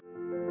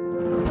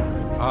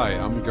Hi,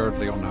 I'm Gerd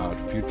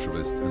Leonhard,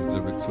 futurist in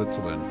Zurich,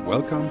 Switzerland.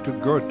 Welcome to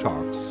Gerd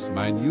Talks,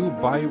 my new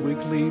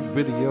bi-weekly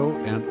video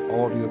and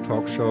audio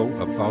talk show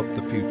about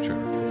the future.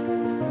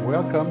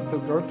 Welcome to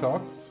Gerd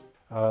Talks.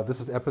 This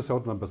is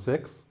episode number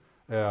 6.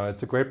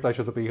 It's a great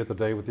pleasure to be here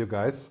today with you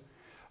guys.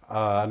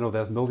 I know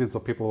there's millions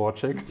of people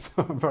watching,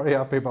 so I'm very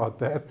happy about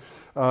that.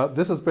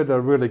 This has been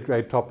a really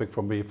great topic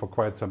for me for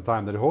quite some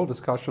time. The whole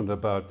discussion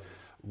about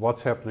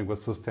what's happening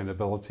with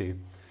sustainability.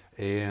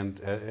 And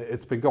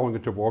it's been going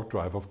into warp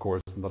drive, of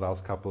course, in the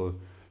last couple,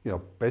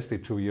 basically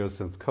 2 years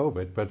since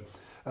COVID. But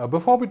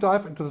before we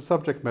dive into the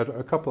subject matter,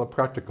 a couple of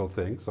practical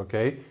things,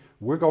 okay?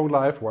 We are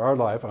live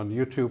on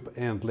YouTube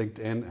and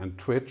LinkedIn and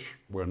Twitch.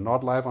 We're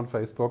not live on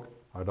Facebook.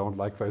 I don't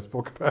like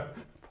Facebook, but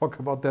talk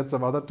about that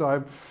some other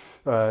time.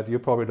 You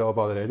probably know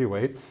about it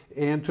anyway.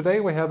 And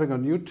today we're having a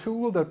new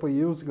tool that we're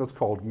using. It's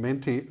called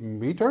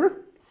Mentimeter.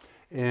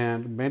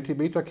 And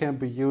Mentimeter can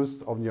be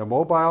used on your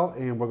mobile,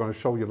 and we're going to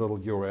show you a little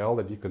URL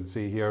that you can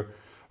see here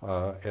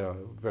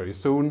very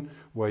soon,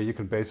 where you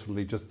can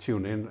basically just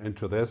tune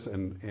into this,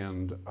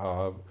 and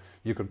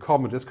you can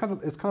comment. It's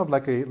kind of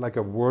like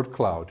a word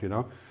cloud,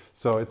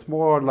 So it's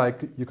more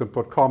like you can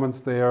put comments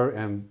there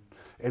and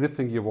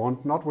anything you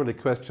want, not really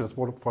questions,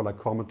 more for like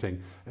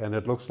commenting. And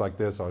it looks like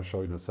this. I'll show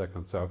you in a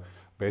second. So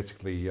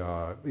basically,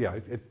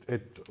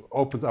 it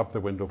opens up the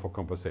window for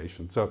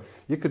conversation. So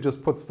you could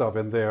just put stuff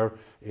in there,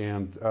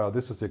 and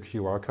this is a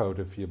QR code.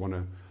 If you want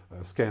to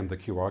scan the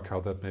QR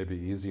code, that may be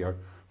easier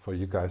for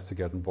you guys to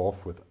get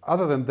involved with.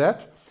 Other than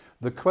that,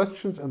 the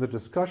questions and the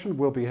discussion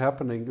will be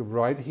happening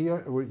right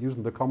here. We're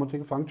using the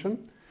commenting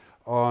function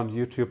on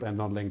YouTube and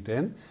on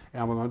LinkedIn,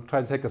 and we're going to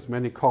try to take as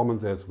many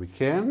comments as we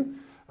can.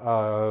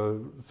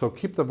 So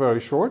keep them very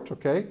short,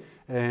 okay?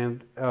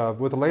 And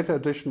with a later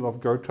edition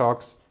of Gerd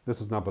Talks, this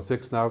is number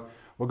 6 now,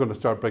 we're going to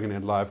start bringing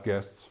in live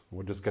guests.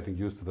 We're just getting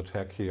used to the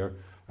tech here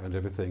and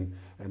everything.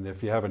 And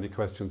if you have any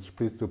questions,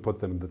 please do put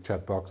them in the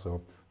chat box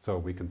so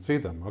we can see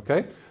them,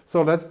 okay?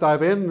 So let's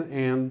dive in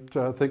and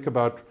think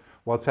about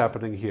what's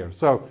happening here.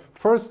 So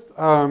first,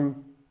 I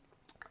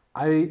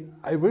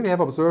really have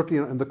observed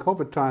in the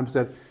COVID times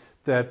that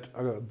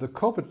the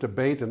COVID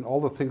debate and all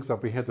the things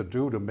that we had to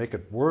do to make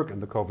it work in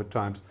the COVID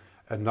times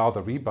and now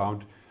the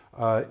rebound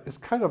is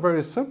kind of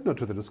very similar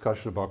to the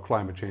discussion about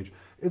climate change.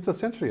 It's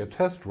essentially a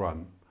test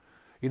run.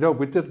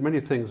 We did many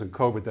things in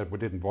COVID that we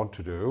didn't want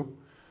to do,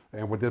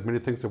 and we did many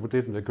things that we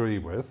didn't agree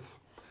with.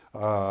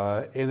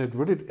 And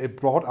it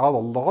brought out a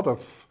lot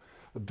of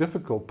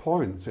difficult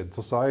points in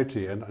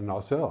society and in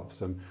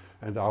ourselves.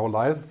 And our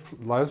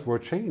lives were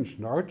changed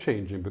and are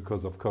changing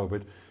because of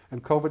COVID.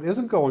 And COVID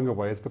isn't going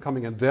away, it's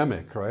becoming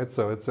endemic, right?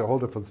 So it's a whole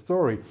different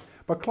story.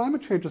 But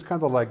climate change is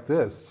kind of like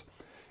this.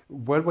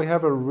 When we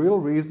have a real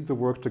reason to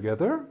work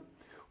together,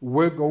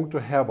 we're going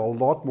to have a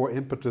lot more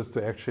impetus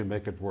to actually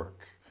make it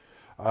work.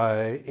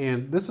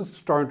 And this is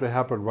starting to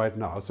happen right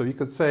now. So you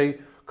could say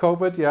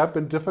COVID,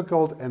 been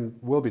difficult and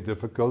will be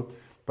difficult,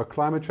 but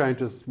climate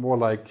change is more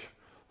like,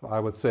 I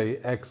would say,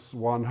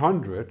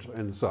 X100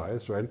 in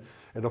size, right?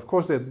 And of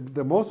course,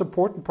 the most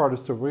important part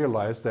is to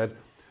realize that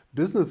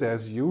business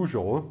as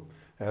usual,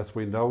 as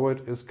we know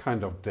it, is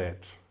kind of dead,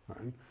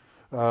 right?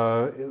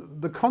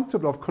 The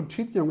concept of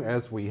continuing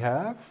as we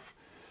have,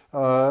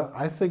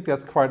 I think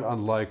that's quite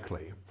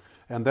unlikely.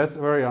 And that's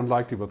very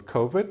unlikely with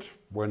COVID.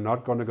 We're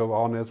not going to go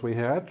on as we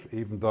had,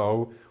 even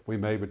though we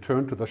may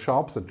return to the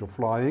shops and to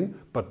flying,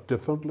 but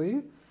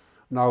differently.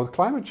 Now with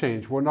climate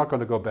change, we're not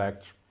going to go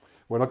back.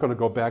 We're not going to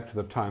go back to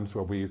the times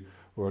where we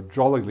were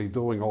jollily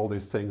doing all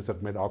these things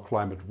that made our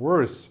climate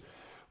worse.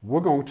 We're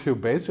going to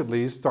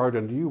basically start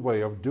a new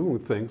way of doing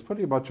things,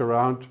 pretty much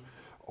around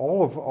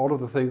all of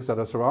the things that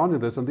are surrounding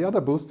this. And the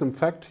other boosting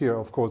fact here,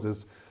 of course,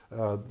 is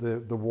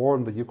the war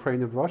in the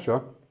Ukraine and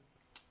Russia,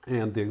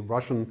 and the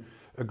Russian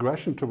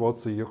aggression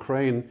towards the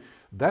Ukraine.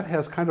 That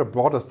has kind of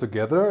brought us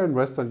together in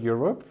Western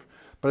Europe,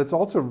 but it's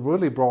also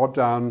really brought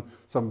down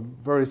some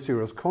very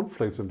serious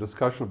conflicts and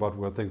discussion about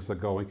where things are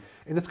going.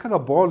 And it's kind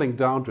of boiling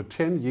down to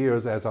 10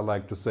 years, as I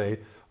like to say,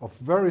 of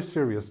very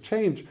serious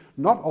change,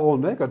 not all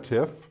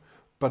negative,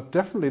 but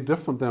definitely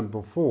different than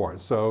before.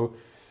 So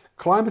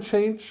climate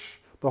change,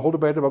 the whole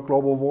debate about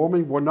global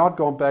warming, we're not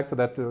going back to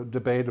that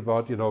debate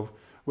about, we'll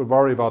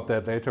worry about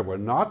that later. We're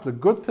not. The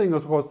good thing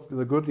is,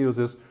 the good news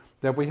is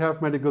that we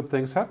have many good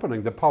things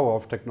happening. The power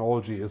of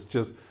technology is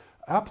just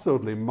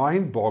absolutely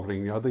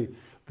mind-boggling.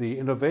 The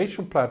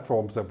innovation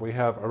platforms that we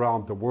have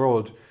around the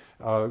world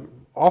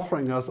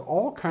offering us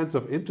all kinds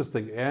of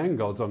interesting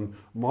angles on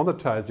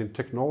monetizing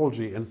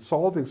technology and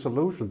solving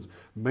solutions.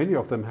 Many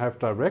of them have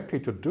directly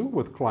to do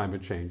with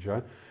climate change.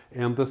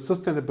 And the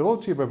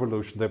sustainability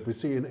revolution that we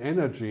see in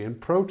energy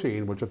and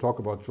protein, which I'll talk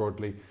about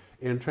shortly,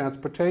 in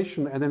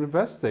transportation and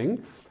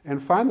investing.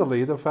 And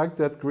finally, the fact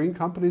that green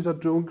companies are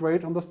doing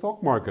great on the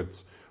stock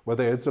markets,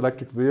 whether it's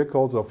electric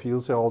vehicles or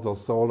fuel cells or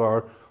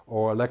solar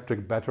or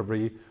electric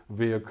battery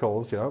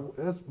vehicles.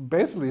 It's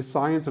basically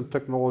science and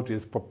technology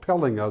is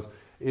propelling us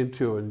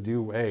into a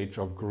new age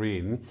of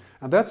green.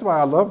 And that's why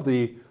I love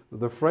the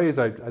the phrase,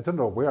 I don't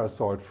know where I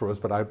saw it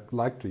first, but I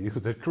like to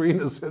use it,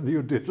 green is the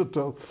new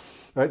digital,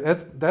 right?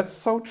 That's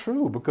so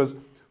true, because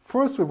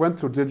first we went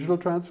through digital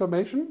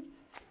transformation,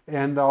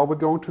 and now we're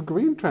going to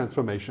green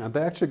transformation, and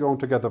they're actually going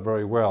together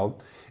very well.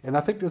 And I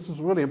think this is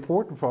really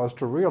important for us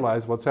to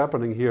realize what's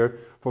happening here.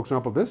 For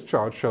example, this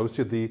chart shows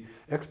you the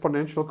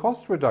exponential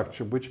cost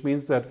reduction, which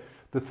means that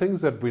the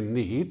things that we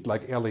need,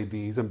 like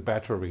LEDs and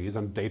batteries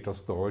and data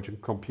storage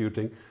and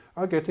computing,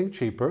 are getting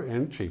cheaper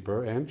and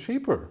cheaper and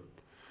cheaper.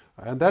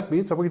 And that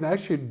means that we can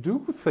actually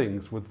do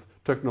things with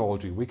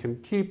technology. We can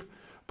keep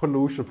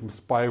pollution from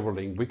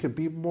spiraling. We can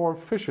be more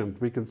efficient.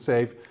 We can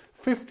save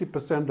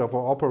 50% of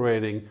our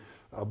operating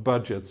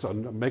budgets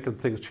on making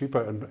things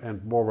cheaper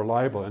and more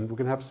reliable. And we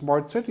can have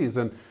smart cities.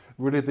 And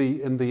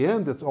really, in the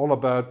end, it's all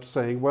about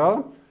saying,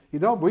 well, you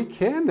know, we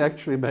can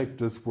actually make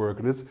this work.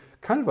 And it's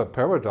kind of a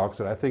paradox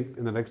that I think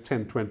in the next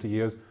 10, 20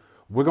 years,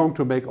 we're going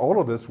to make all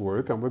of this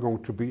work, and we're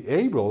going to be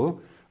able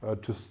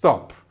to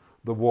stop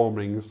the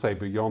warming, say,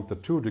 beyond the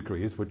 2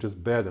 degrees, which is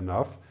bad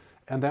enough.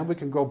 And then we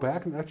can go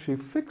back and actually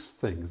fix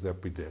things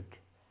that we did.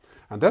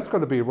 And that's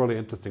going to be a really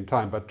interesting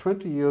time. But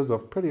 20 years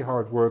of pretty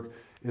hard work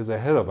is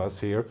ahead of us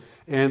here.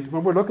 And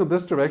when we're looking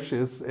this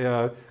direction, it's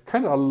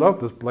kind of, I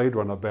love this Blade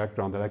Runner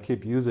background that I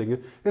keep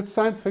using. It's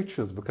science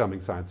fiction is becoming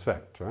science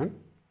fact, right?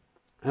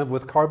 And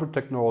with carbon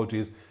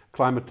technologies,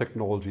 climate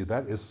technology,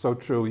 that is so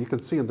true. You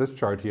can see in this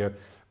chart here,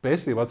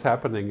 basically what's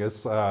happening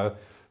is,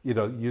 you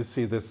know, you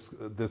see this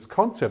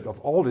concept of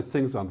all these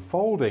things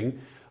unfolding,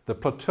 the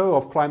plateau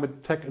of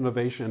climate tech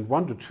innovation in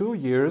 1 to 2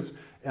 years,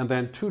 and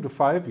then 2 to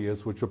 5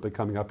 years, which will be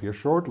coming up here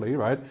shortly,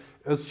 right?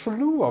 A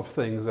slew of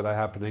things that are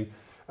happening.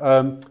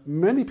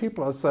 Many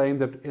people are saying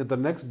that the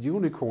next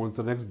unicorns,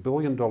 the next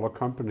billion-dollar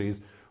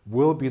companies,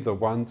 will be the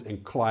ones in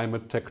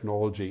climate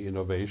technology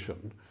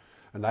innovation.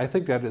 And I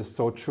think that is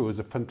so true. It's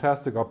a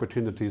fantastic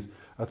opportunities.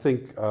 I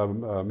think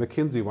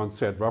McKinsey once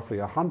said roughly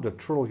 $100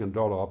 trillion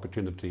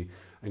opportunity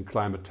in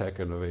climate tech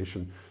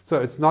innovation. So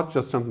it's not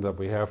just something that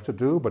we have to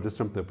do, but it's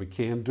something that we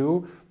can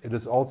do. It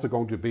is also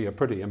going to be a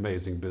pretty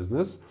amazing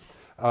business.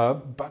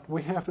 But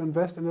we have to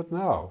invest in it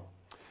now.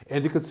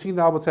 And you can see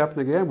now what's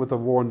happening again with the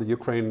war in the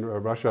Ukraine,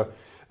 Russia,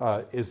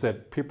 is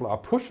that people are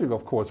pushing,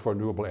 of course, for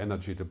renewable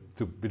energy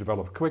to be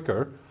developed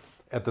quicker.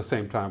 At the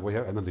same time, we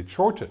have energy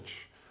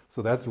shortage.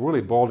 So that's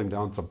really boiling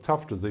down some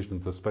tough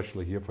decisions,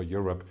 especially here for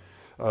Europe.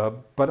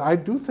 But I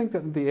do think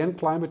that in the end,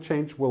 climate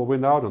change will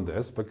win out on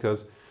this,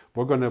 because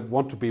we're going to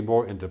want to be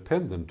more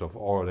independent of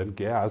oil and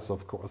gas,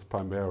 of course,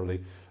 primarily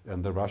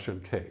in the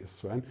Russian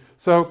case, right?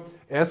 So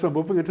as we're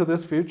moving into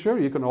this future,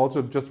 you can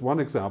also, just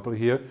one example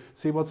here,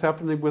 see what's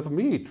happening with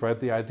meat, right?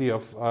 The idea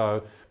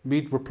of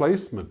meat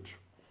replacement.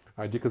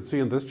 Right? You can see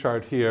in this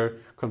chart here,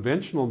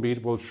 conventional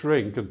meat will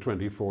shrink in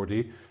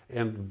 2040,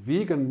 and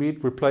vegan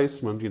meat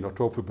replacement, you know,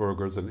 tofu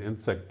burgers and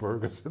insect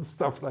burgers and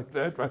stuff like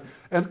that, right?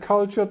 And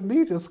cultured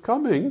meat is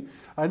coming.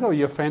 I know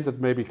you find it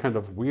maybe kind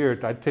of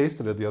weird. I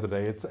tasted it the other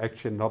day. It's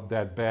actually not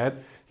that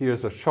bad.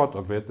 Here's a shot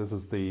of it. This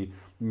is the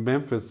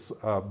Memphis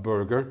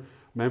burger,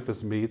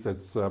 Memphis Meats.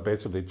 It's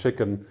basically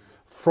chicken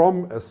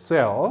from a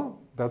cell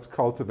that's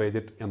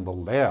cultivated in the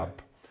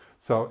lab.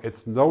 So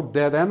it's no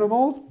dead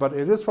animals, but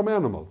it is from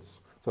animals.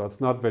 So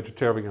it's not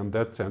vegetarian in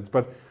that sense.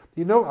 But,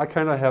 you know, I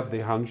kind of have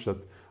the hunch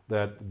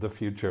that the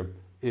future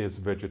is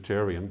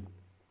vegetarian,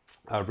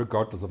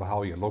 regardless of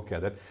how you look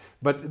at it.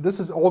 But this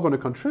is all going to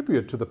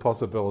contribute to the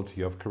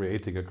possibility of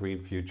creating a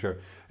green future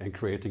and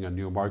creating a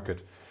new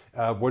market.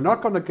 We're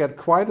not going to get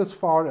quite as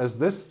far as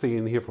this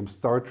scene here from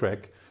Star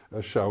Trek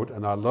showed,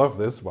 and I love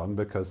this one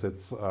because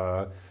it's,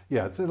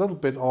 yeah, it's a little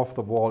bit off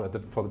the wall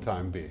for the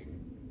time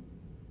being.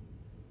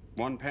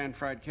 1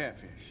 pan-fried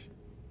catfish.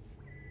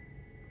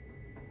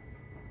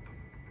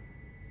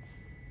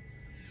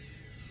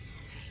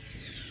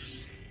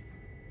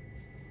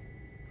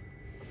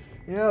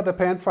 Yeah, the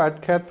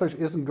pan-fried catfish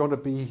isn't going to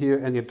be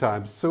here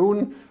anytime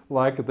soon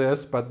like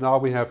this, but now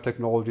we have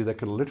technology that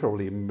can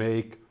literally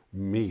make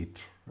meat.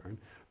 Right?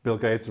 Bill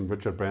Gates and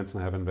Richard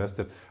Branson have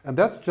invested. And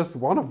that's just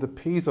one of the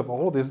pieces of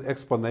all of these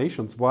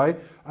explanations why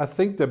I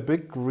think the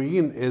big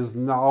green is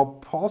now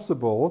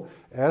possible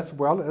as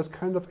well as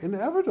kind of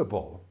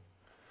inevitable.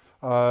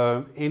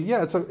 And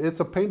yeah, it's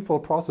a painful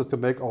process to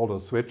make all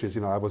those switches.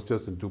 You know, I was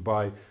just in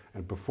Dubai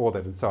and before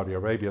that in Saudi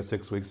Arabia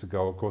 6 weeks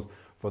ago. Of course,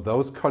 for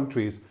those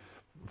countries,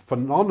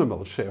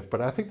 phenomenal shift, but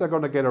I think they're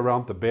going to get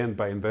around the bend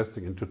by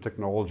investing into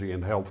technology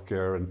and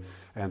healthcare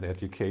and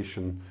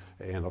education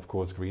and, of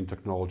course, green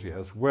technology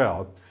as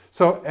well.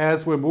 So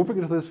as we're moving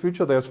into this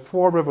future, there's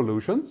 4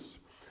 revolutions.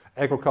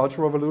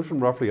 Agricultural revolution,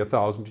 roughly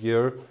 1,000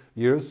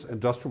 years.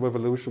 Industrial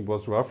revolution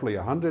was roughly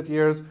 100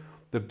 years.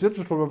 The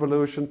digital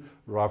revolution,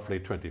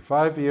 roughly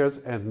 25 years.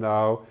 And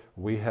now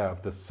we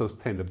have the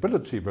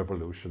sustainability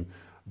revolution.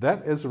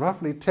 That is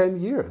roughly 10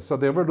 years. So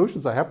the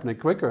revolutions are happening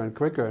quicker and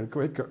quicker and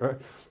quicker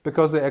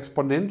because they're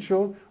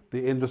exponential,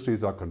 the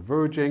industries are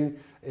converging,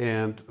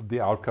 and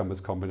the outcome is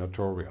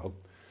combinatorial.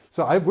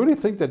 So I really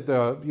think that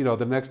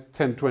the next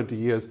 10, 20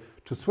 years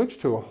to switch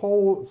to a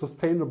whole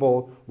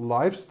sustainable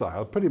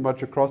lifestyle pretty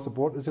much across the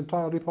board is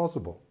entirely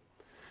possible.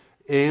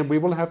 And we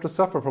will have to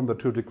suffer from the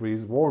 2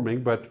 degrees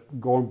warming, but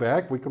going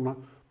back, we can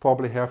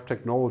probably have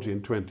technology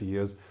in 20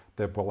 years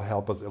that will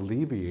help us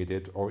alleviate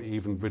it or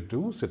even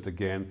reduce it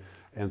again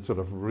and sort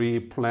of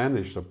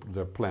replenish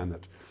the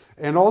planet.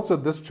 And also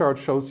this chart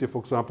shows you,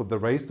 for example, the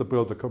race to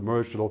build a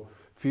commercial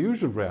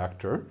fusion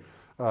reactor.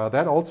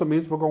 That also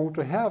means we're going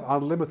to have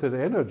unlimited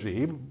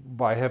energy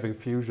by having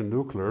fusion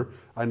nuclear.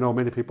 I know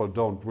many people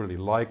don't really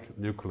like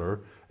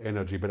nuclear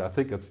energy, but I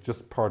think it's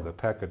just part of the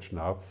package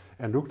now.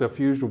 And nuclear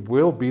fusion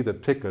will be the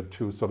ticket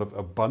to sort of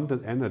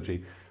abundant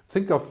energy.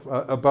 Think of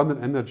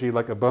abundant energy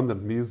like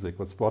abundant music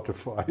with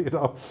Spotify, you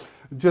know,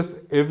 just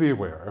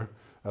everywhere.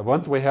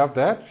 Once we have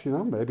that, you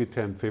know, maybe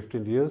 10,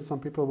 15 years, some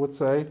people would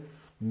say,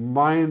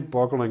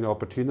 mind-boggling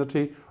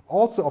opportunity.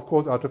 Also, of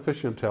course,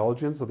 artificial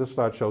intelligence. So this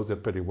slide shows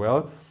it pretty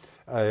well.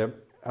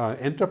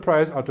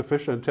 Enterprise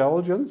artificial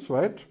intelligence,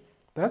 right?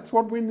 That's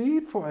what we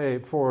need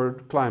for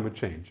climate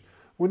change.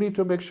 We need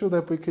to make sure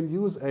that we can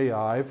use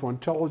AI for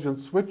intelligent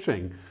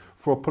switching,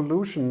 for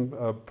pollution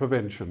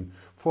prevention,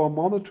 for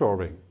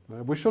monitoring.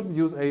 We shouldn't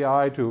use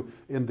AI to,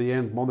 in the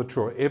end,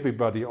 monitor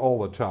everybody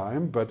all the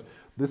time, but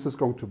this is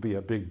going to be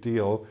a big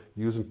deal,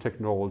 using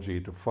technology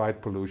to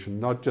fight pollution,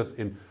 not just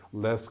in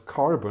less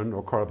carbon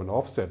or carbon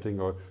offsetting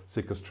or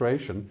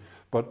sequestration,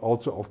 but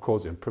also, of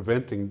course, in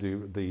preventing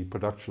the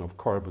production of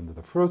carbon in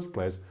the first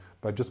place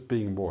by just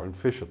being more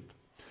efficient.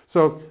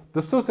 So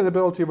the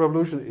sustainability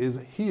revolution is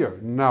here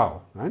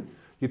now, right?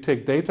 You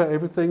take data,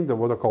 everything,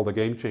 what are called the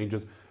game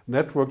changers,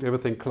 networked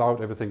everything,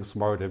 cloud everything,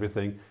 smart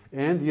everything,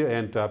 and you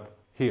end up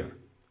here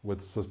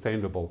with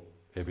sustainable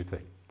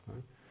everything.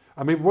 Right?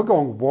 I mean, we're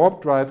going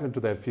warp drive into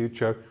that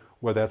future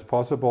where that's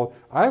possible.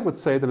 I would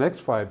say the next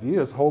 5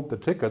 years, hold the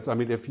tickets. I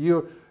mean, if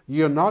you're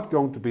not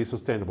going to be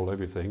sustainable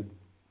everything,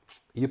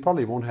 you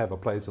probably won't have a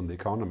place in the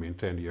economy in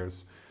 10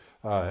 years.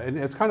 And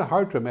it's kind of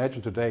hard to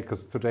imagine today,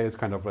 because today is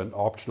kind of an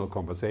optional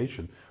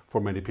conversation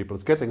for many people.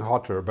 It's getting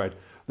hotter, but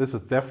this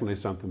is definitely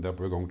something that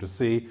we're going to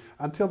see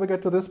until we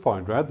get to this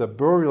point, right? The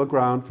burial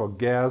ground for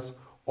gas,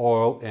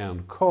 oil,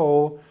 and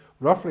coal.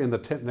 Roughly in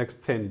the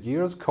next 10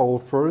 years, coal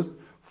first,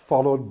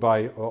 followed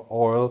by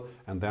oil,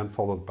 and then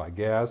followed by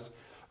gas.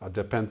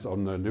 Depends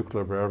on the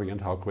nuclear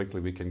variant, how quickly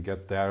we can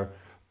get there.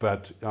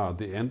 But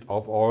the end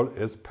of oil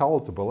is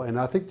palatable, and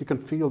I think you can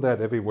feel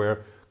that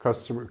everywhere.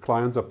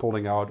 Clients are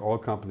pulling out, oil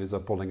companies are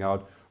pulling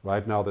out.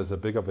 Right now there's a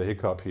big of a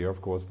hiccup here,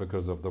 of course,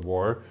 because of the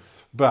war.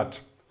 But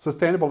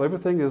sustainable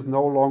everything is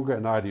no longer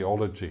an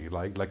ideology,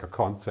 like a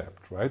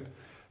concept, right?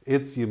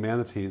 It's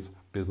humanity's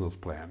business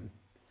plan.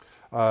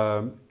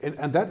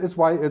 And that is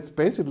why it's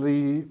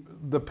basically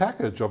the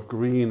package of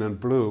green and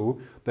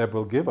blue that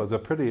will give us a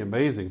pretty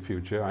amazing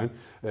future.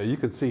 And you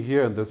can see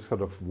here in this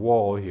sort of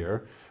wall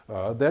here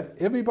that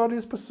everybody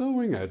is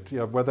pursuing it. You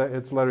know, whether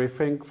it's Larry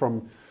Fink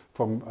from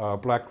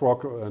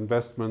BlackRock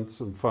investments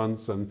and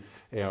funds, and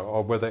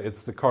or whether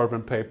it's the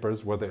carbon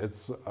papers, whether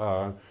it's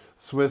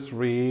Swiss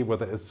Re,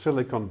 whether it's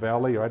Silicon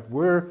Valley, right?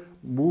 We're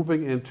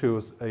moving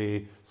into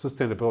a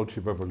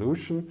sustainability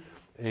revolution.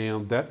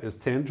 And that is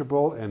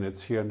tangible, and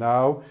it's here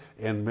now.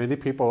 And many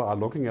people are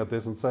looking at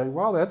this and saying,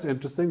 wow, that's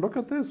interesting. Look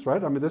at this,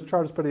 right? I mean, this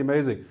chart is pretty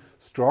amazing.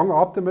 Strong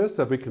optimists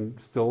that we can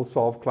still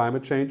solve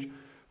climate change.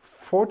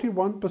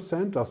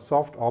 41% are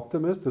soft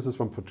optimists. This is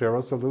from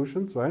Futera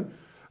Solutions, right?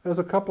 There's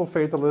a couple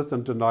fatalists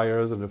and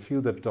deniers and a few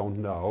that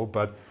don't know.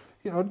 But,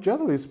 you know,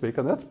 generally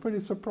speaking, that's pretty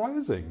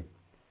surprising.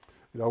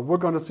 You know, we're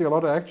going to see a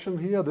lot of action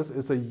here. This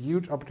is a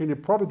huge opportunity,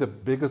 probably the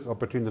biggest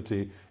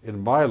opportunity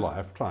in my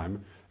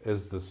lifetime,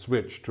 is the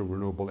switch to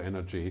renewable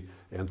energy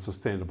and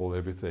sustainable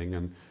everything.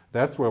 And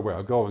that's where we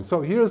are going.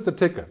 So here's the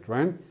ticket,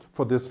 right,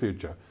 for this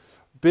future.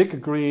 Big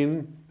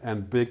green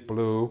and big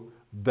blue,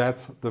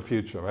 that's the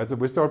future, right? So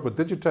we start with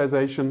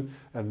digitization,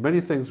 and many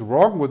things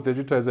wrong with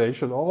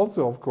digitization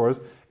also, of course,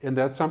 in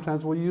that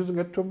sometimes we're using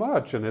it too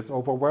much and it's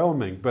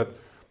overwhelming, but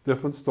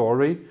different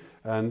story.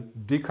 And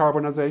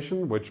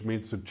decarbonization, which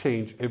means to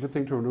change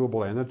everything to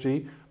renewable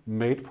energy,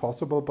 made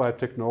possible by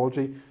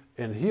technology.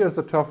 And here's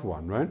a tough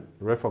one, right?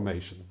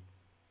 Reformation.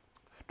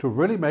 To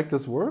really make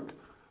this work,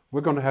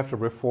 we're going to have to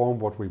reform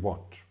what we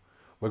want.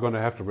 We're going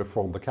to have to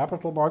reform the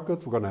capital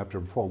markets. We're going to have to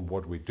reform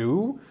what we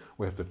do.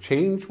 We have to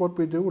change what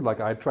we do. Like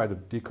I try to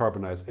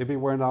decarbonize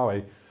everywhere now.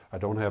 I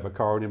don't have a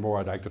car anymore.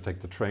 I'd like to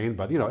take the train.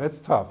 But, you know, it's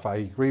tough. I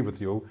agree with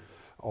you.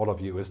 All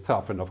of you, is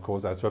tough. And, of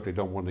course, I certainly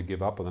don't want to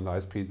give up on a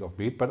nice piece of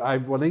meat. But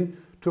I'm willing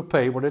to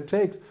pay what it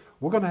takes.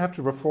 We're going to have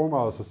to reform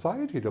our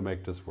society to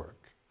make this work.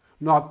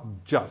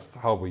 Not just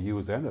how we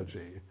use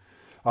energy.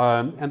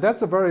 And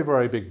that's a very,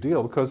 very big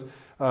deal, because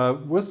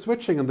we're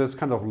switching in this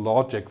kind of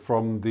logic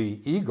from the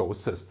ego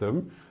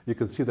system. You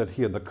can see that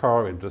here in the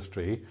car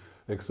industry,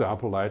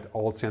 example, like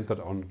all centered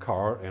on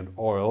car and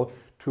oil,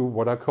 to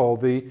what I call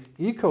the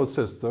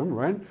ecosystem,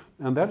 right?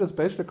 And that is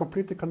basically a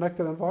completely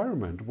connected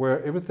environment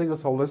where everything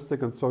is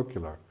holistic and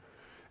circular.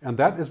 And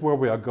that is where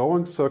we are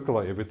going,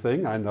 circular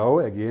everything. I know,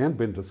 again,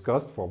 been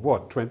discussed for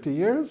what, 20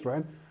 years,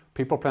 right?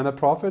 People, Planet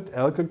Profit,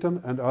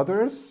 Elkington, and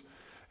others,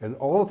 and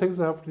all the things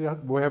that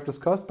we have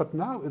discussed, but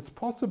now it's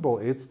possible,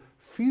 it's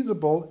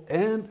feasible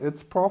and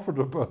it's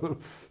profitable.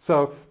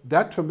 So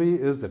that to me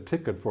is the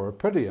ticket for a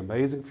pretty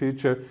amazing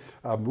future,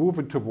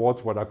 moving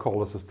towards what I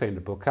call a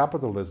sustainable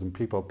capitalism,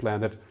 people,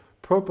 planet,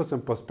 purpose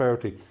and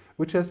prosperity,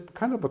 which has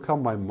kind of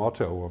become my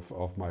motto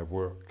of my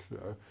work.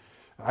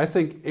 I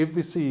think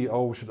every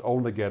CEO should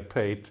only get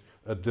paid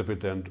a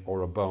dividend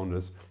or a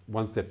bonus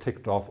once they're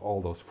ticked off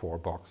all those 4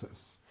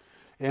 boxes.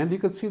 And you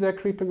can see that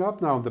creeping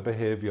up now in the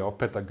behavior of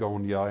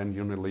Patagonia and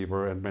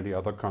Unilever and many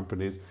other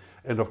companies.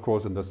 And of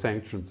course, in the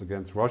sanctions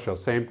against Russia,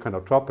 same kind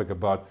of topic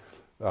about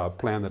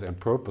planet and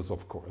purpose,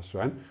 of course,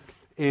 right?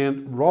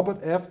 And Robert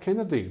F.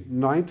 Kennedy,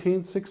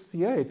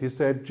 1968, he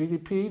said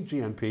GDP,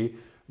 GNP,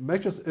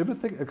 measures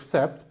everything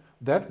except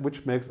that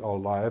which makes our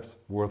lives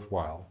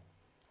worthwhile.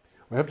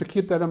 We have to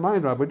keep that in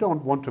mind, right? We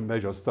don't want to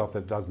measure stuff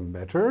that doesn't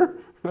matter.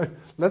 Right?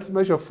 Let's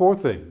measure 4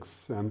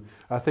 things. And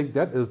I think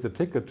that is the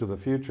ticket to the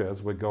future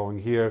as we're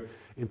going here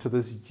into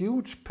this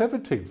huge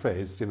pivoting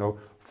phase,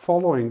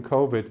 following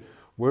COVID.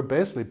 We're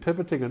basically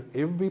pivoting in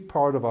every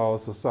part of our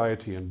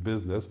society and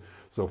business.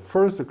 So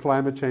first, the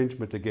climate change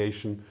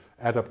mitigation,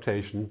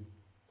 adaptation,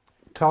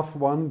 tough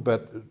one,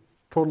 but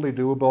totally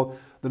doable.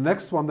 The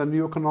next one, the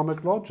new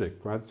economic logic,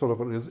 right? Sort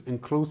of is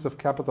inclusive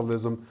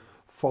capitalism,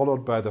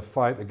 followed by the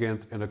fight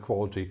against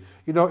inequality.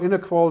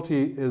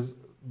 Inequality is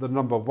the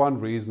number 1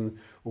 reason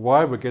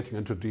why we're getting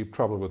into deep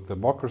trouble with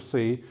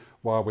democracy,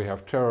 why we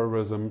have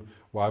terrorism,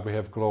 why we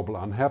have global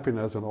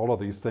unhappiness and all of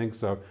these things.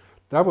 So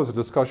that was a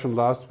discussion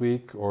last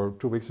week or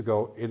 2 weeks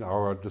ago in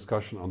our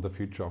discussion on the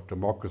future of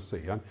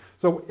democracy. And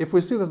so if we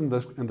see this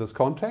in this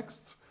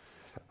context,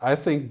 I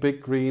think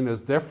big green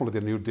is definitely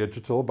the new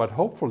digital, but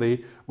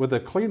hopefully with a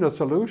cleaner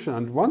solution.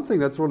 And one thing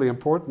that's really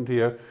important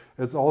here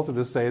is also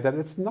to say that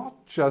it's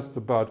not just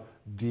about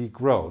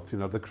degrowth.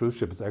 The cruise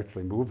ship is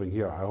actually moving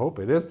here. I hope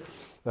it is,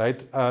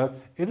 right?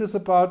 It is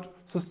about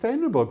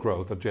sustainable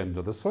growth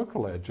agenda, the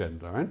circular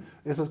agenda. Right?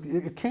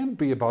 It can't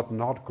be about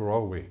not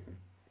growing.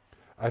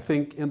 I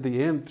think in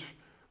the end,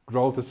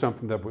 growth is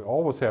something that we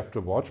always have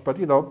to watch, but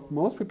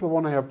most people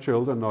want to have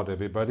children, not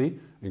everybody,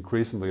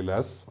 increasingly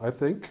less, I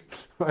think.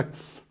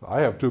 I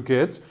have 2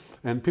 kids,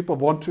 and people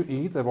want to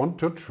eat, they want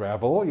to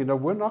travel.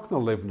 We're not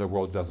going to live in a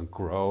world that doesn't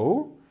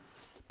grow.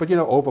 But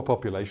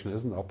overpopulation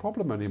isn't our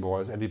problem anymore,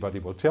 as anybody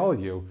will tell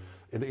you.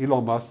 And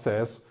Elon Musk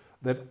says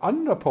that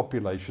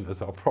underpopulation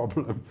is our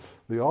problem,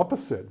 the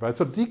opposite, right?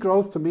 So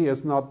degrowth to me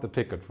is not the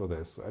ticket for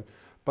this, right?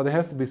 But there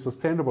has to be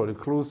sustainable,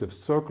 inclusive,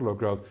 circular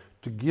growth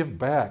to give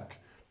back,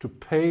 to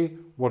pay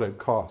what it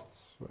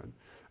costs. Right?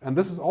 And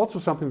this is also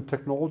something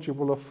technology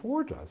will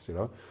afford us,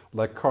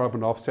 like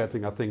carbon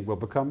offsetting, I think, will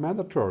become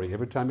mandatory.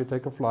 Every time you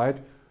take a flight,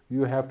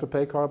 you have to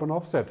pay carbon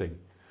offsetting.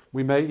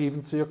 We may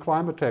even see a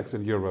climate tax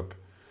in Europe,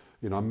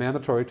 a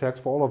mandatory tax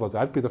for all of us.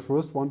 I'd be the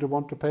first one to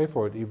want to pay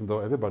for it, even though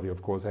everybody,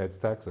 of course, hates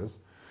taxes.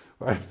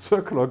 Right?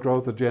 Circular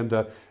growth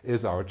agenda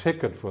is our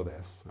ticket for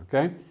this,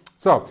 okay?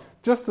 So,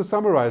 just to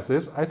summarize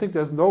this, I think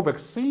there's no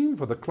vaccine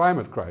for the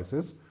climate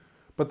crisis,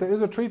 but there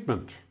is a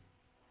treatment.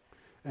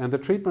 And the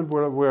treatment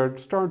we're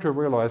starting to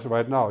realize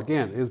right now,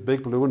 again, is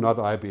Big Blue, not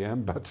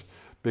IBM, but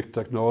big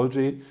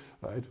technology,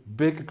 right?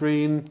 Big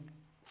green,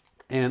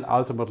 and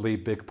ultimately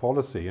big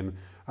policy. And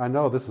I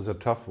know this is a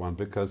tough one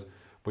because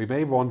we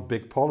may want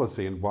big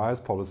policy and wise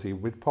policy.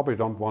 We probably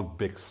don't want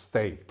big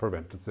state,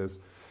 parenthesis,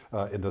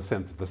 in the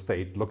sense of the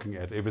state looking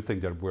at everything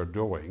that we're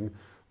doing.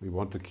 We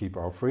want to keep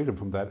our freedom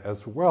from that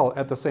as well.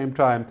 At the same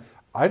time,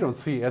 I don't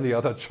see any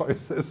other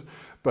choices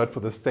but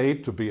for the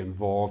state to be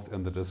involved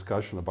in the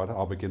discussion about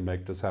how we can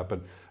make this happen.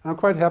 And I'm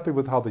quite happy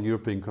with how the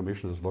European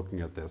Commission is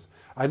looking at this.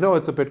 I know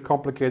it's a bit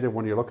complicated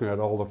when you're looking at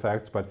all the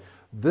facts, but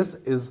this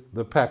is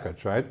the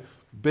package, right?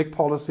 Big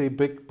policy,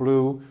 big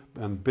blue,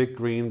 and big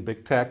green,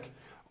 big tech,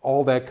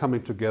 all that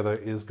coming together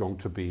is going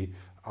to be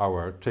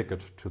our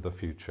ticket to the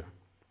future.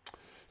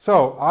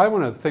 So I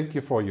want to thank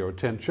you for your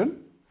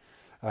attention.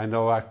 I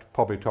know I've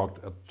probably talked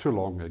too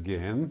long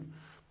again,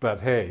 but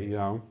hey,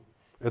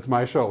 it's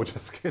my show,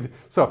 just kidding.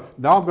 So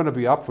now I'm going to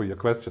be up for your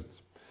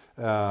questions.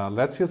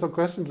 Let's hear some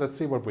questions. Let's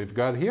see what we've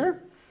got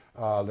here.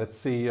 Let's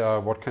see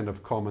what kind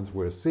of comments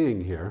we're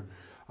seeing here.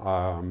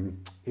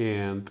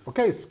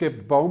 Okay,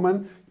 Skip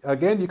Bowman.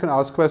 Again, you can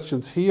ask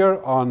questions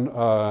here on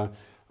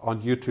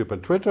YouTube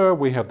and Twitter.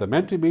 We have the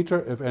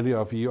Mentimeter. If any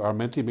of you are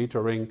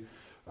Mentimetering,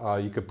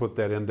 you can put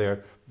that in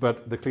there.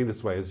 But the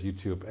cleanest way is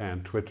YouTube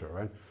and Twitter,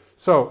 right?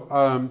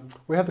 So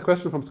we have the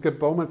question from Skip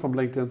Bowman from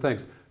LinkedIn.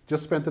 Thanks.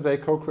 Just spent the day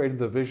co-creating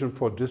the vision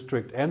for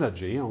district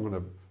energy. I'm going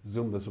to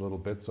zoom this a little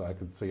bit so I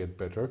can see it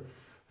better.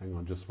 Hang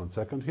on just 1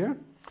 second here.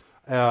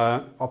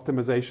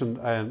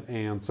 Optimization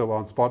and so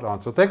on, spot on.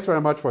 So thanks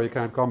very much for your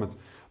kind comments.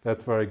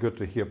 That's very good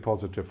to hear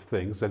positive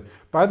things. And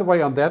by the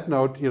way, on that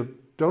note,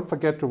 don't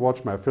forget to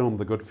watch my film,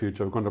 The Good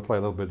Future. We're going to play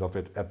a little bit of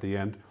it at the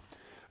end.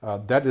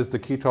 That is the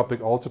key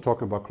topic, also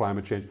talking about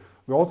climate change.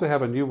 We also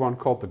have a new one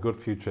called The Good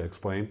Future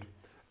Explained,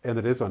 and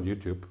it is on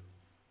YouTube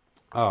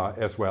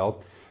as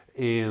well,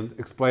 and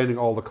explaining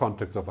all the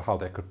context of how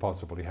that could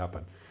possibly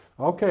happen.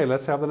 Okay,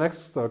 let's have the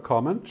next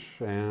comment.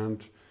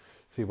 And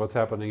See what's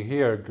happening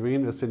here.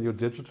 Green is the new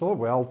digital.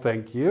 Well,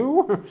 thank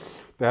you.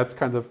 That's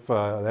kind of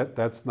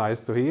that's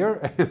nice to hear.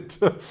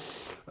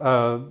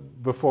 And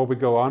before we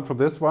go on from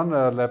this one,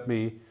 let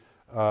me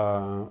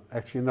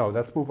actually no.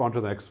 Let's move on to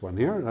the next one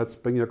here. Let's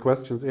bring your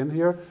questions in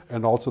here,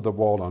 and also the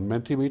wall on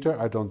Mentimeter.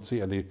 I don't see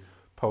any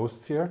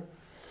posts here.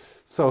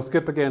 So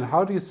Skip again.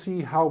 How do you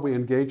see how we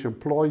engage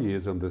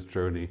employees in this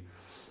journey?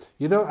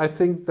 You know, I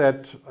think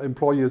that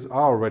employees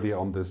are already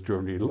on this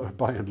journey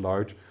by and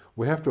large.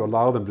 We have to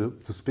allow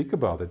them to speak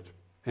about it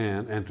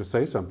and to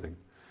say something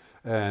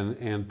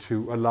and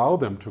to allow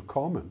them to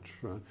comment,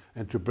 right?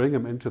 And to bring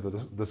them into the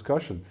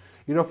discussion.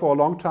 You know, for a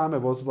long time it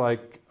was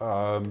like,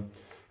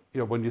 you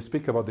know, when you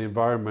speak about the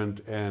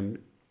environment and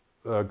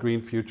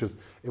green futures,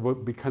 it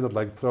would be kind of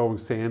like throwing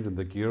sand in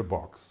the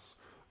gearbox,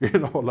 you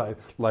know,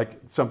 like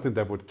something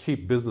that would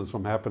keep business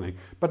from happening.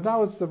 But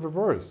now it's the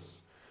reverse.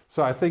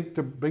 So I think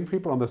to bring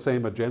people on the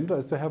same agenda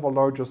is to have a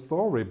larger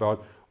story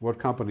about what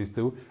companies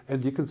do.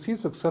 And you can see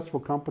successful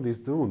companies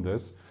doing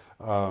this,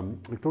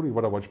 including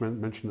what I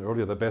mentioned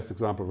earlier. The best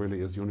example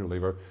really is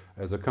Unilever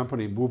as a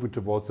company moving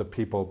towards a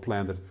people,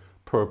 planet,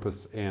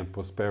 purpose, and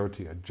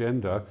prosperity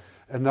agenda.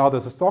 And now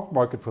there's a stock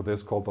market for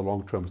this called the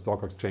Long-Term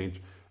Stock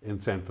Exchange in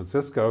San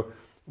Francisco,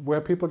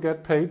 where people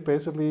get paid.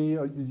 Basically,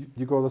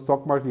 you go to the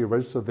stock market, you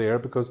register there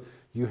because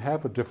you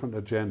have a different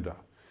agenda.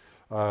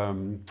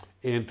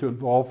 And to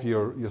involve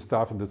your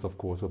staff in this, of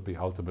course, will be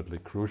ultimately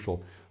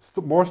crucial.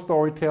 More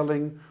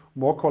storytelling,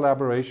 more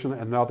collaboration,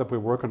 and now that we're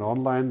working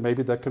online,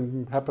 maybe that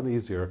can happen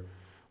easier.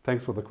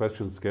 Thanks for the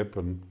question, Skip,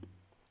 and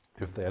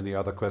if there are any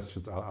other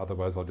questions,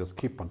 otherwise I'll just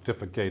keep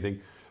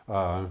pontificating.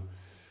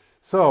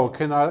 So,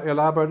 can I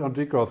elaborate on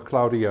degrowth?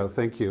 Claudia,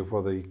 thank you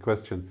for the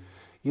question.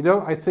 You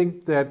know, I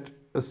think that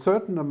a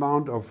certain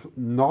amount of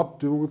not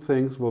doing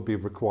things will be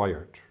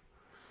required.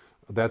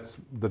 That's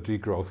the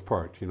degrowth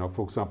part. You know,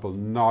 for example,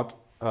 not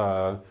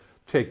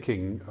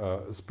taking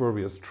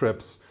spurious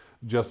trips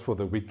just for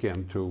the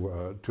weekend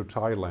to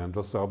Thailand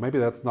or so. Maybe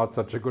that's not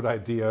such a good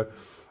idea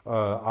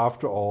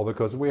after all,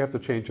 because we have to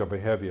change our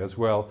behavior as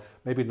well.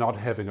 Maybe not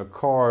having a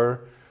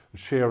car,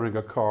 sharing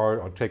a car,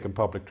 or taking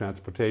public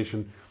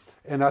transportation.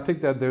 And I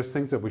think that there's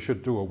things that we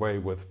should do away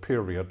with,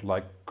 period,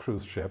 like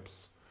cruise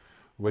ships,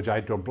 which I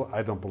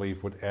don't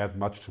believe would add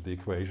much to the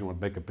equation, would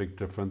make a big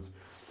difference.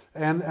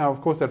 And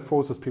of course that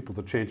forces people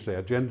to change their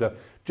agenda.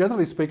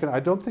 Generally speaking, I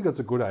don't think it's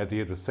a good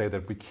idea to say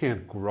that we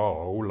can't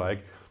grow.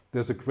 Like,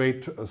 there's a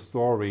great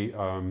story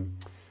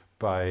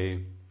by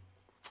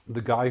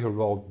the guy who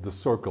wrote The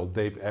Circle,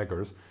 Dave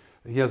Eggers.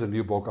 He has a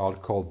new book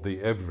out called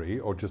The Every,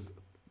 or just,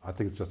 I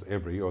think it's just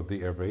Every or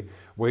The Every,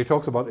 where he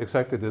talks about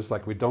exactly this,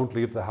 like we don't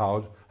leave the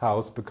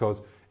house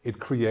because it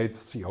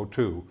creates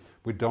CO2.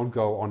 We don't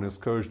go on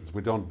excursions.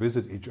 We don't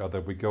visit each other.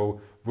 We go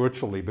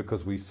virtually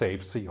because we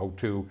save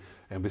CO2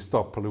 and we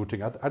stop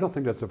polluting. I don't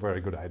think that's a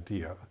very good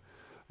idea.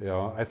 You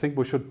know, I think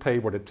we should pay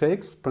what it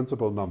takes,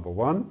 principle number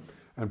one.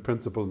 And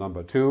principle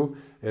number two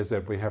is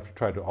that we have to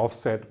try to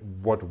offset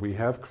what we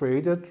have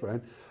created,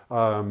 right?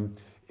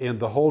 And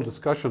the whole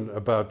discussion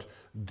about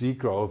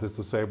degrowth is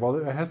to say, well,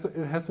 it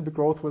has to be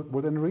growth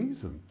within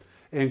reason.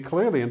 And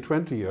clearly in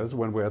 20 years,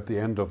 when we're at the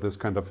end of this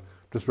kind of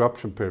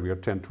disruption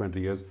period, 10, 20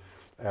 years,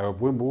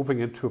 we're moving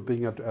into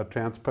being a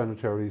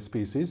transplanetary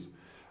species.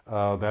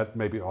 That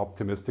may be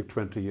optimistic,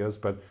 20 years,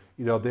 but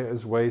you know, there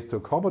is ways to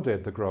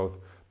accommodate the growth,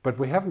 but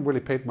we haven't really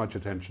paid much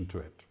attention to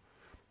it.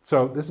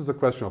 So this is a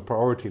question of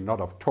priority, not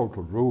of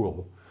total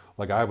rule.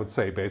 Like I would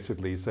say,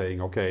 basically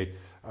saying, okay,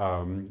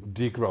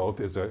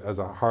 degrowth is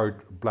a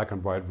hard black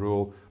and white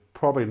rule,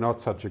 probably not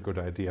such a good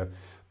idea,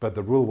 but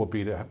the rule will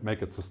be to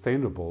make it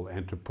sustainable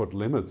and to put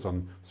limits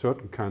on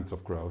certain kinds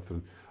of growth.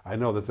 And I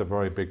know that's a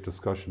very big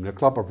discussion. The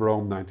Club of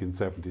Rome,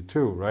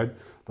 1972, right?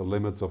 The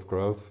limits of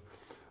growth.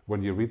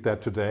 When you read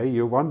that today,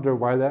 you wonder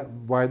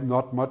why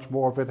not much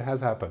more of it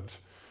has happened,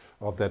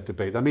 of that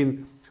debate. I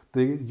mean,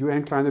 the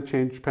UN Climate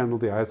Change Panel,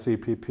 the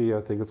ICPP,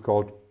 I think it's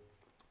called,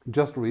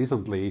 just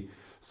recently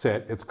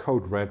said it's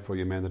code red for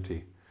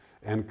humanity.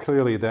 And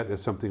clearly that is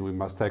something we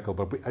must tackle.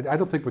 But I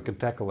don't think we can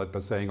tackle it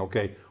by saying,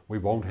 okay, we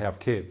won't have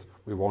kids,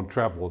 we won't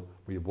travel,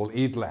 we will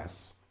eat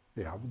less.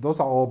 Yeah, those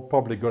are all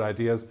probably good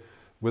ideas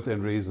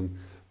within reason.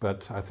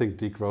 But I think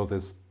degrowth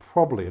is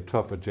probably a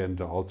tough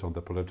agenda also on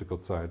the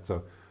political side.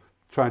 So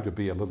trying to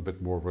be a little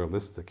bit more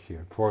realistic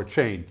here for a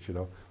change, you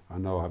know. I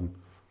know I'm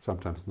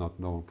sometimes not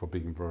known for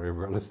being very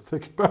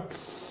realistic, but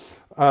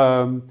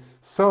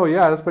so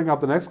yeah, let's bring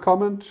up the next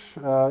comment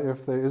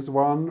if there is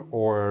one,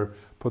 or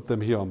put them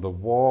here on the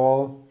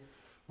wall.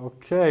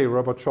 Okay,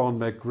 Robert Sean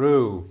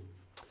McGrew.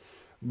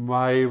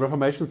 My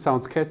Reformation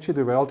sounds catchy.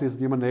 The reality is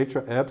human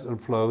nature ebbs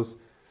and flows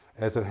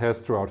as it has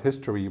throughout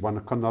history. One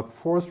cannot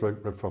force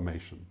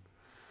Reformation.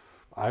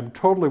 I'm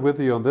totally with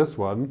you on this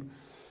one.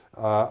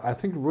 I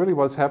think really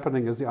what's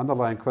happening is the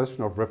underlying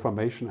question of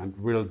Reformation and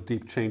real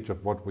deep change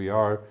of what we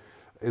are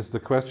is the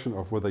question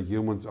of whether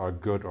humans are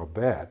good or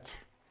bad.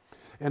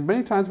 And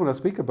many times when I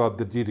speak about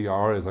the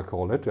DDR, as I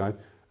call it, right,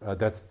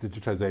 that's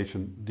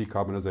digitization,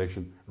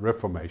 decarbonization,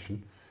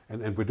 reformation.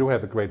 And we do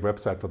have a great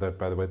website for that,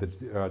 by the way, the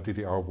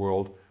DDR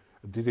World,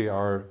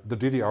 the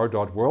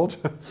DDR.world,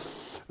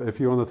 if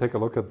you want to take a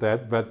look at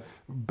that. But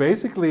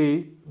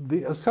basically,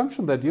 the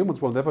assumption that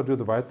humans will never do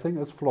the right thing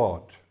is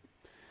flawed.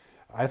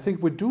 I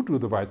think we do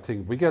the right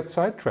thing. We get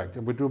sidetracked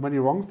and we do many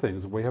wrong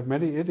things. We have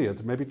many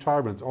idiots, maybe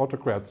tyrants,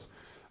 autocrats,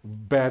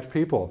 bad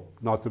people,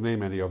 not to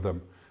name any of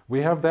them.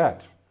 We have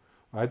that,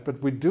 right?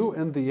 But we do,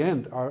 in the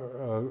end,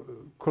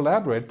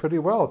 collaborate pretty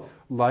well.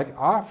 Like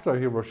after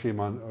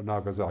Hiroshima and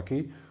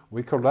Nagasaki,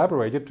 we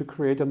collaborated to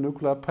create a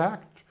nuclear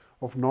pact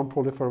of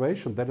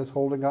non-proliferation that is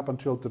holding up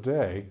until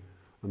today,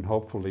 and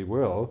hopefully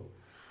will.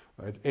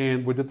 Right?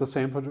 And we did the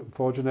same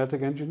for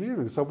genetic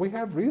engineering. So we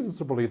have reasons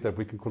to believe that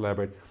we can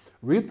collaborate.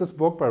 Read this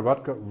book by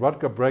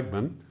Rutger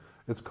Bregman.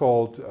 It's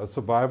called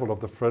Survival of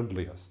the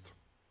Friendliest.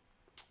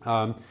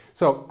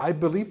 So I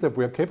believe that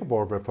we're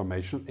capable of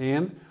reformation.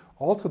 And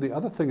also the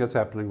other thing that's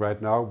happening right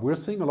now, we're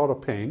seeing a lot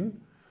of pain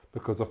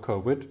because of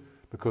COVID,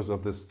 because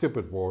of this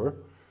stupid war,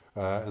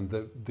 and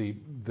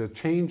the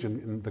change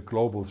in the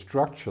global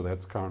structure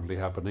that's currently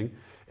happening.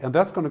 And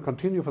that's going to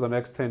continue for the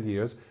next 10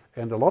 years.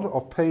 And a lot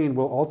of pain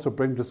will also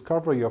bring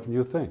discovery of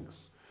new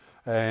things.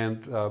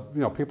 And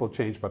people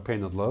change by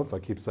pain and love, I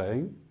keep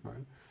saying.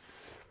 Right?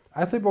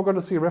 I think we're going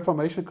to see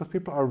reformation because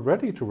people are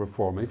ready to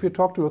reform. If you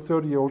talk to a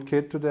 30-year-old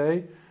kid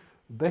today,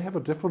 they have a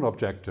different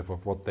objective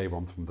of what they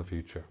want from the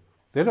future.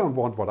 They don't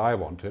want what I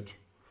wanted,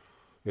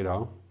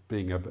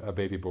 being a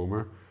baby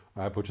boomer,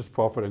 which is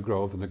profit and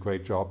growth and a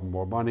great job and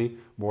more money,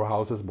 more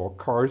houses, more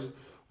cars.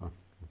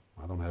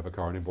 I don't have a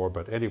car anymore,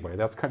 but anyway,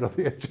 that's kind of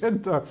the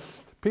agenda.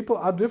 People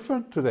are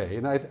different today,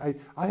 and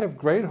I have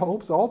great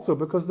hopes also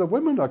because the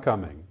women are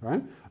coming,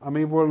 right? I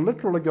mean, we're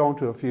literally going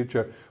to a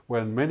future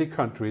where in many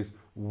countries,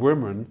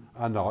 women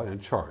are now in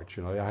charge.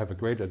 I have a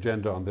great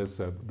agenda on this,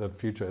 the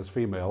future is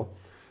female,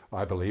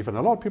 I believe, and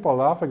a lot of people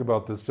are laughing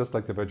about this, just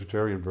like the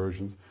vegetarian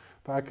versions,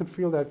 but I can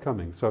feel that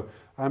coming. So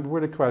I'm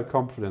really quite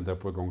confident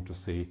that we're going to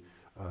see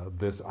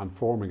this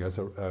unfolding as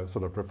a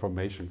sort of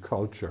reformation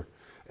culture.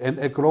 And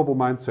a global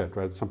mindset,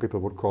 right? Some people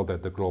would call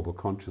that the global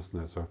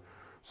consciousness or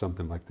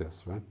something like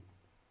this, right?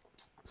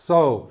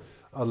 So,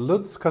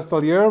 Lutz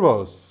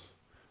Castelleros,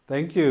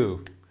 thank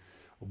you.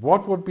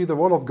 What would be the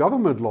role of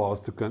government laws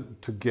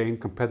to gain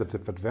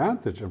competitive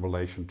advantage in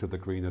relation to the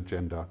green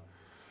agenda?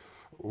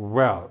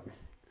 Well,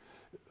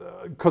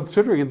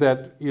 considering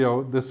that,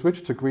 the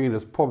switch to green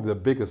is probably the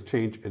biggest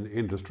change in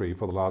industry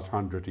for the last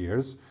 100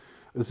 years,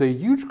 is a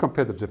huge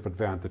competitive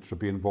advantage to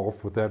be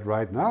involved with that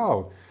right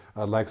now.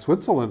 Like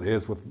Switzerland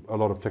is with a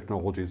lot of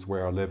technologies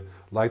where I live,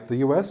 like the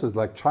US is,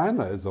 like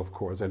China is, of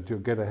course, and to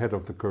get ahead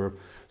of the curve.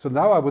 So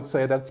now I would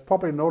say that's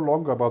probably no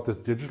longer about this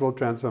digital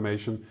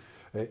transformation.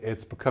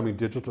 It's becoming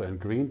digital and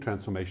green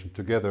transformation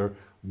together,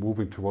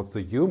 moving towards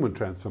the human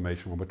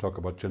transformation when we talk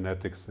about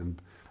genetics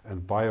and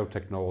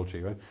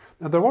biotechnology, right?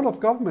 And the role of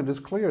government is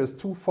clear, is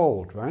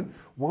twofold, right?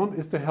 One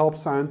is to help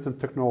science and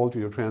technology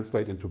to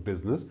translate into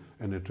business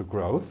and into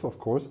growth, of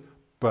course,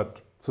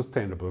 but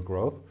sustainable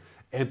growth,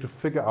 and to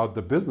figure out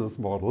the business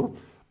model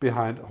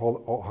behind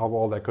how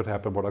all that could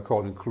happen, what I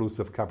call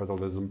inclusive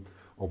capitalism,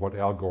 or what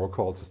Al Gore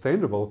called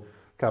sustainable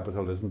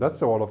capitalism. That's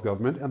the role of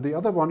government. And the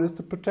other one is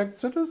to protect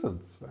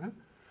citizens, right,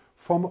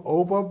 from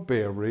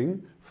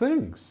overbearing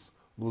things,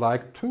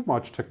 like too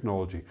much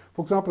technology.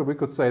 For example, we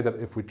could say that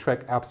if we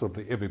track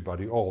absolutely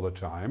everybody all the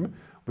time,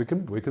 we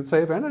can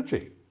save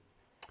energy,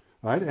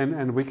 right?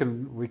 And we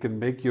can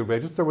make you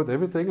register with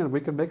everything, and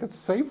we can make it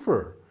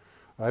safer.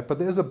 Right? But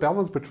there's a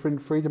balance between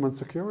freedom and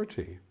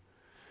security.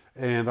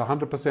 And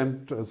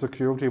 100%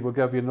 security will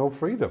give you no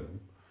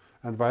freedom,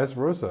 and vice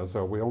versa.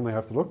 So we only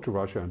have to look to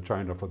Russia and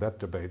China for that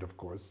debate, of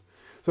course.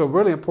 So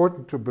really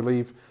important to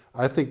believe,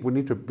 I think we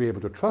need to be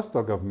able to trust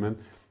our government.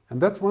 And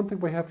that's one thing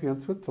we have here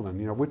in Switzerland.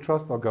 We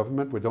trust our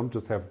government. We don't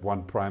just have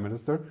one prime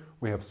minister.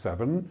 We have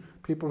 7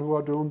 people who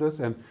are doing this.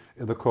 And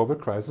in the COVID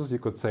crisis, you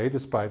could say,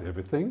 despite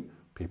everything,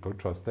 people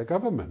trust their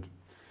government.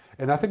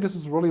 And I think this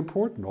is really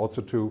important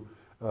also to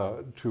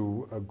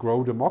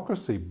grow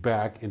democracy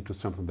back into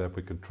something that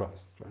we can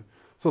trust. Right?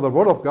 So the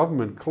role of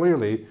government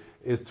clearly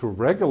is to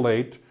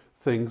regulate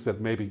things that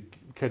may be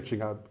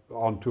catching up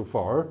on too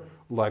far,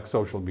 like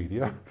social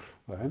media,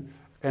 right?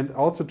 And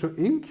also to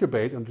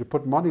incubate and to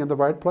put money in the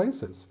right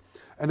places.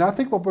 And I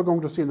think what we're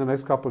going to see in the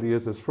next couple of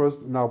years is,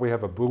 first, now we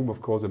have a boom,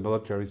 of course, in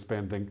military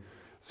spending,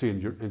 see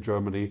in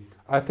Germany.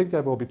 I think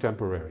that will be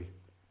temporary.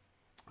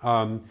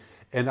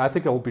 And I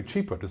think it will be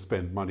cheaper to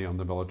spend money on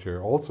the military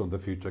also in the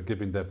future,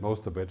 given that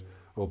most of it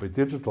will be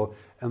digital.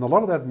 And a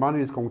lot of that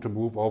money is going to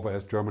move over,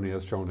 as Germany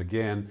has shown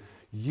again,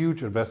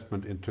 huge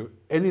investment into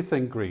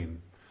anything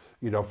green,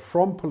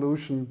 from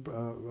pollution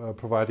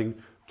providing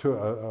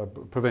to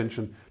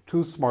prevention,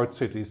 to smart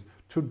cities,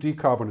 to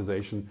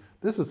decarbonization.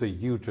 This is a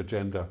huge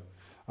agenda,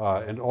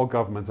 and all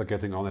governments are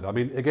getting on it. I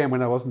mean, again,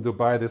 when I was in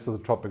Dubai, this is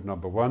topic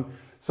number 1.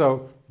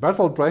 So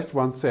Bertolt Brecht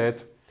once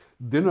said,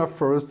 dinner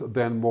first,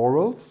 then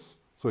morals.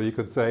 So you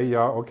could say,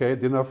 yeah, okay,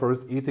 dinner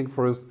first, eating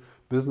first,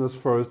 business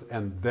first,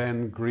 and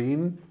then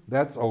green.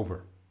 That's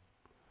over.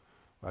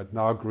 Right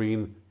now,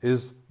 green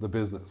is the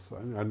business.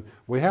 And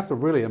we have to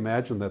really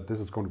imagine that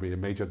this is going to be a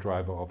major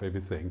driver of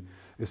everything,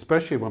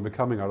 especially when we're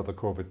coming out of the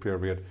COVID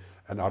period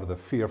and out of the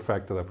fear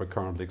factor that we're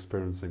currently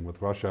experiencing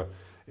with Russia.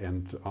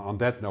 And on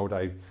that note,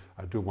 I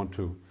do want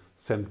to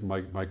send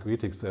my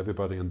greetings to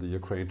everybody in the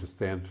Ukraine to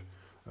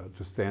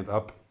stand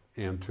up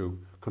and to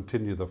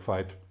continue the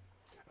fight.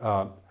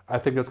 I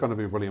think that's going to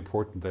be really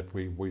important that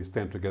we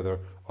stand together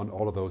on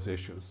all of those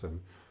issues,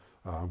 and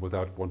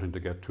without wanting to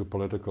get too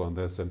political on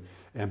this.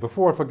 And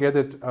before I forget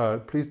it,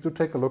 please do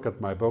take a look at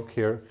my book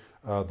here,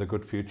 The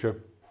Good Future.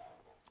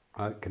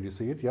 Can you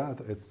see it? Yeah,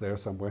 it's there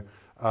somewhere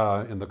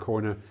in the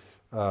corner.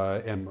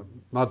 And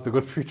not The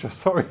Good Future,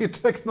 sorry,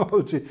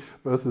 Technology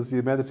versus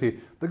Humanity.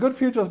 The Good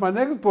Future is my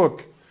next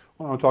book,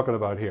 what I'm talking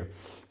about here.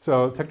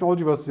 So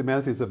Technology versus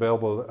Humanity is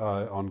available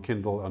on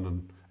Kindle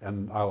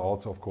and I'll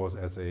also, of course,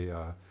 as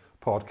a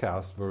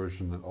podcast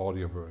version and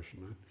audio version.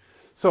 Right?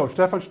 So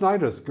Stefan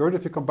Schneiders, Gerd,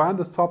 if you combine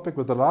this topic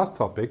with the last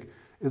topic,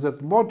 is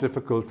it more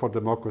difficult for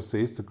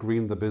democracies to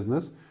green the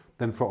business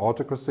than for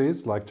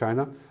autocracies like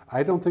China?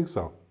 I don't think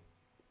so.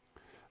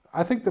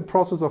 I think the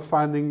process of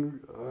finding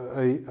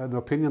an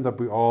opinion that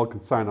we all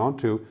can sign on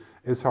to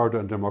is harder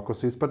in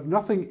democracies, but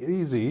nothing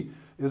easy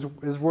is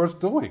worth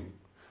doing.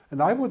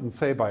 And I wouldn't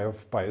say by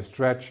a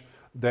stretch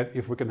that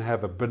if we can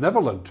have a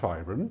benevolent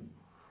tyrant,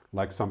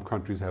 like some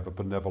countries have a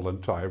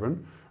benevolent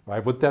tyrant,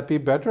 right, would that be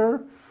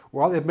better?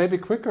 Well, it may be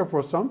quicker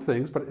for some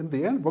things, but in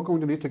the end, we're going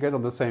to need to get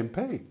on the same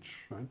page.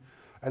 Right?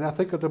 And I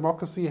think a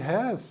democracy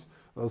has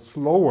a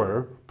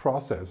slower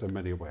process in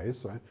many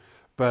ways. Right?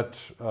 But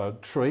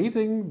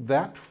trading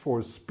that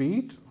for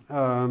speed,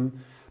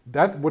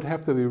 that would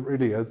have to be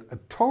really a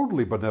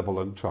totally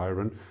benevolent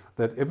tyrant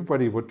that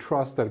everybody would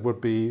trust, that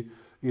would be,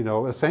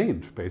 a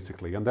saint,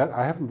 basically. And that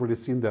I haven't really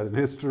seen that in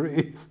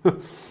history.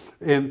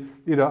 And,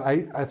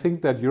 I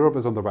think that Europe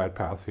is on the right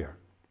path here.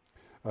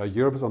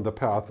 Europe is on the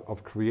path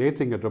of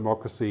creating a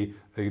democracy,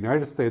 a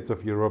United States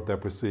of Europe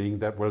that we're seeing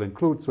that will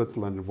include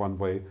Switzerland in one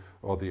way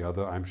or the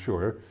other, I'm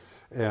sure.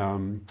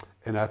 And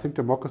I think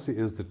democracy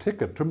is the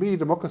ticket. To me,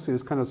 democracy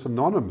is kind of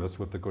synonymous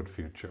with the good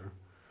future.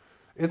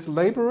 It's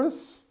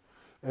laborious,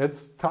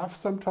 it's tough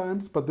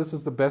sometimes, but this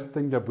is the best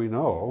thing that we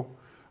know,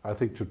 I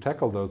think, to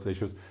tackle those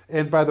issues.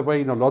 And by the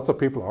way, lots of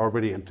people are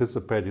already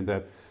anticipating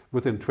that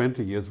within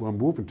 20 years we're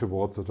moving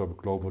towards a sort of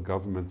global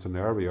government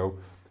scenario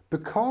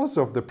because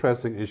of the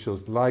pressing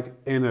issues like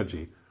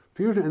energy.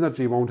 Fusion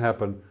energy won't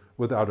happen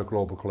without a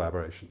global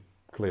collaboration,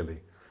 clearly,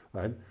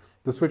 right?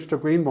 The switch to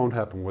green won't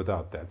happen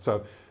without that.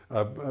 So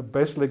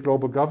basically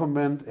global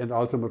government and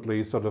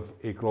ultimately sort of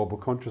a global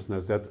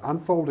consciousness that's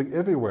unfolding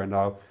everywhere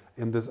now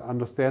in this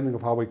understanding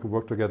of how we can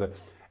work together.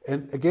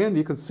 And again,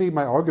 you can see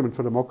my argument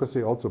for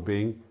democracy also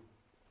being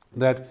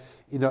that,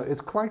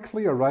 it's quite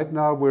clear right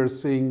now we're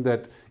seeing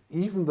that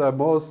even the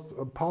most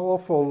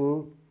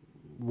powerful,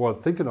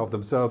 thinking of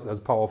themselves as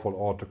powerful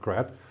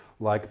autocrat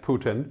like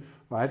Putin,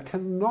 right,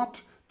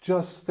 cannot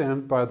just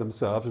stand by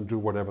themselves and do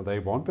whatever they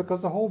want,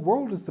 because the whole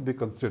world is to be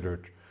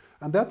considered.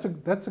 And that's a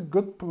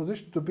good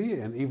position to be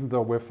in, even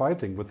though we're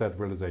fighting with that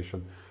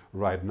realization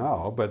right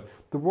now. But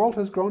the world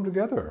has grown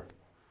together.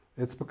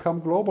 It's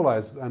become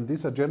globalized, and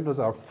these agendas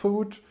are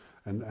food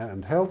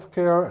and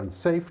healthcare and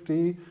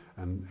safety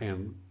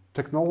and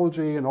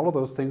technology and all of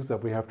those things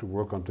that we have to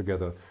work on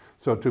together.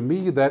 So to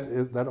me,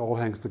 that all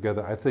hangs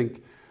together. I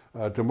think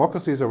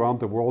democracies around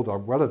the world are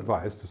well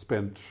advised to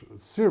spend a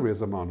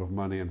serious amount of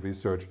money and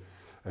research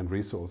and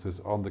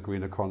resources on the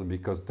green economy,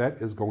 because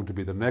that is going to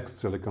be the next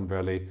Silicon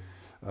Valley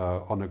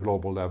on a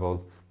global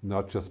level,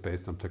 not just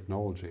based on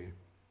technology.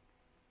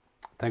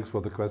 Thanks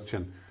for the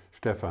question,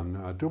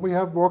 Stefan. Do we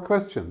have more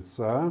questions?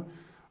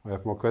 We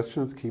have more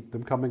questions. Keep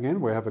them coming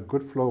in. We have a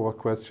good flow of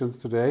questions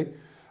today.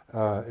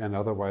 And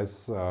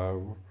otherwise,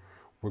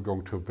 we're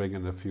going to bring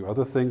in a few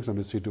other things. Let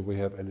me see, do we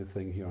have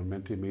anything here on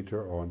Mentimeter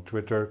or on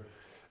Twitter?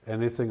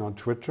 Anything on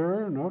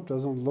Twitter? No,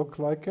 doesn't look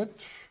like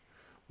it.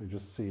 Let me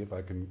just see if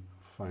I can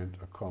find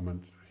a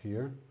comment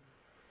here.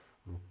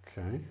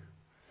 Okay.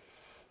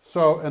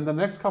 So in the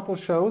next couple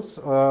shows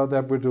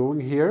that we're doing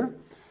here,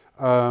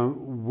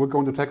 we're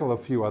going to tackle a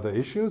few other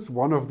issues.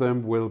 One of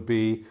them will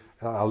be,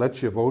 I'll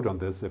let you vote on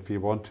this if you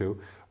want to,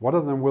 one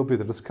of them will be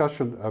the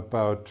discussion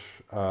about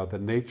the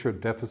nature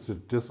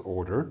deficit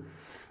disorder.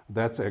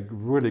 That's a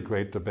really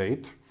great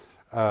debate.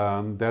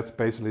 That's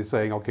basically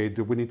saying, okay,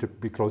 do we need to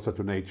be closer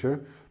to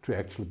nature to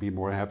actually be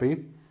more happy?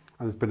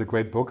 And there's been a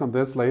great book on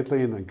this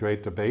lately and a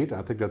great debate.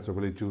 I think that's a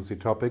really juicy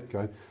topic.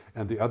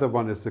 And the other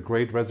one is the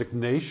great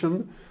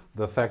resignation,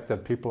 the fact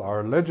that people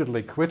are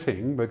allegedly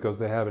quitting because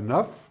they have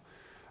enough.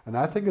 And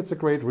I think it's a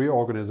great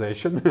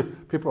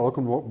reorganization. People are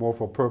looking more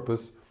for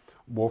purpose,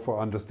 more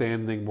for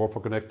understanding, more for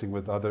connecting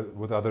with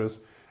others.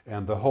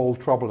 And the whole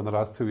trouble in the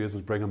last 2 years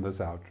is bringing this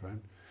out, right?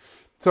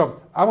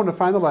 So I want to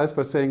finalize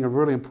by saying a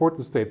really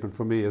important statement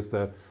for me is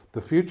that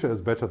the future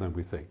is better than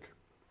we think.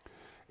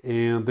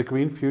 And the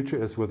green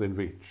future is within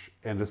reach.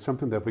 And it's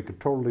something that we could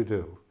totally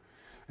do.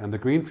 And the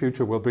green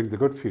future will bring the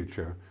good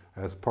future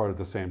as part of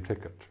the same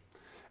ticket.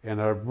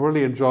 And I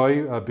really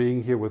enjoy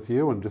being here with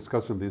you and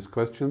discussing these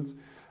questions.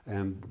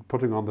 and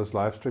putting on this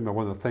live stream. I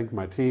want to thank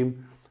my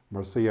team,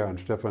 Marcia and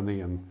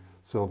Stephanie and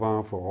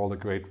Sylvain, for all the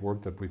great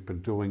work that we've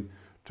been doing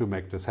to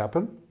make this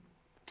happen.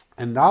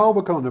 And now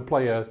we're going to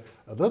play a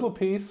little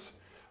piece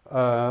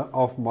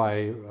of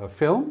my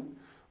film,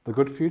 The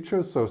Good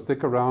Future. So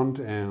stick around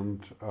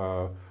and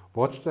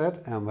watch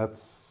that, and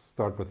let's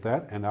start with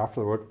that. And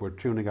afterward, we're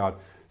tuning out.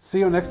 See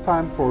you next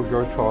time for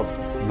Gerd Talks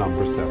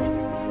number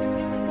 7.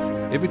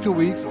 Every 2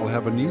 weeks, I'll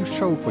have a new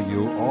show for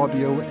you,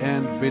 audio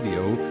and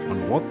video,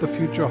 on what the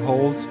future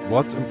holds,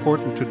 what's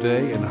important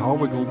today, and how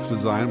we're going to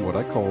design what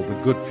I call the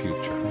good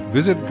future.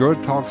 Visit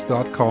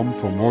gerdtalks.com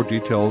for more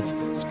details,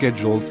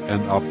 schedules,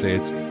 and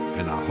updates,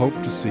 and I hope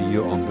to see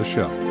you on the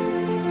show.